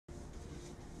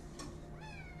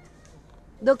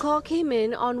The call came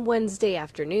in on Wednesday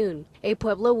afternoon. A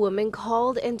Pueblo woman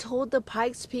called and told the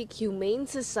Pikes Peak Humane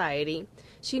Society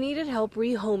she needed help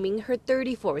rehoming her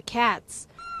 34 cats.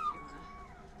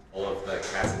 All of the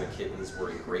cats and the kittens were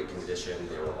in great condition.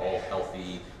 They were all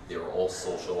healthy. They were all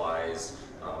socialized.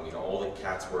 All the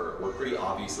cats were pretty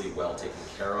obviously well taken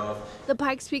care of. The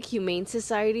Pikes Peak Humane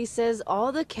Society says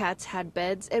all the cats had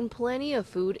beds and plenty of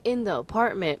food in the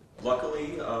apartment.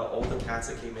 Luckily, all the cats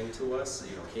that came into us,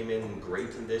 came in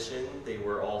great condition. They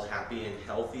were all happy and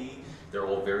healthy. They're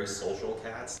all very social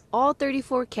cats. All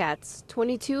 34 cats,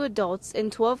 22 adults,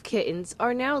 and 12 kittens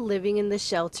are now living in the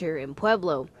shelter in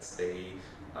Pueblo. They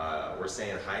were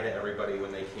saying hi to everybody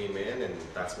when they came in, and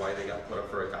that's why they got put up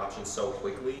for adoption so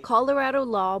quickly. Colorado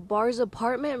law bars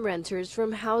apartment renters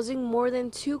from housing more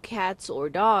than 2 cats or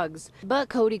dogs. But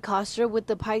Cody Costra with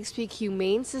the Pikes Peak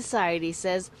Humane Society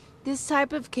says this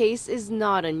type of case is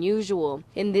not unusual.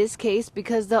 In this case,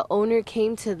 because the owner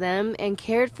came to them and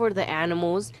cared for the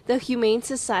animals, the Humane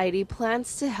Society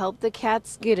plans to help the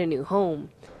cats get a new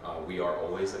home. We are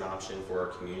always an option for our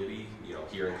community,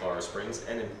 here in Colorado Springs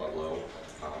and in Pueblo.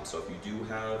 So if you do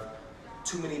have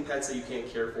too many pets that you can't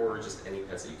care for, or just any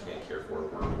pets that you can't care for,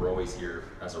 we're always here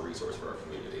as a resource for our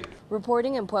community.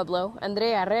 Reporting in Pueblo,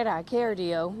 Andrea Herrera,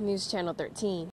 KRDO, News Channel 13.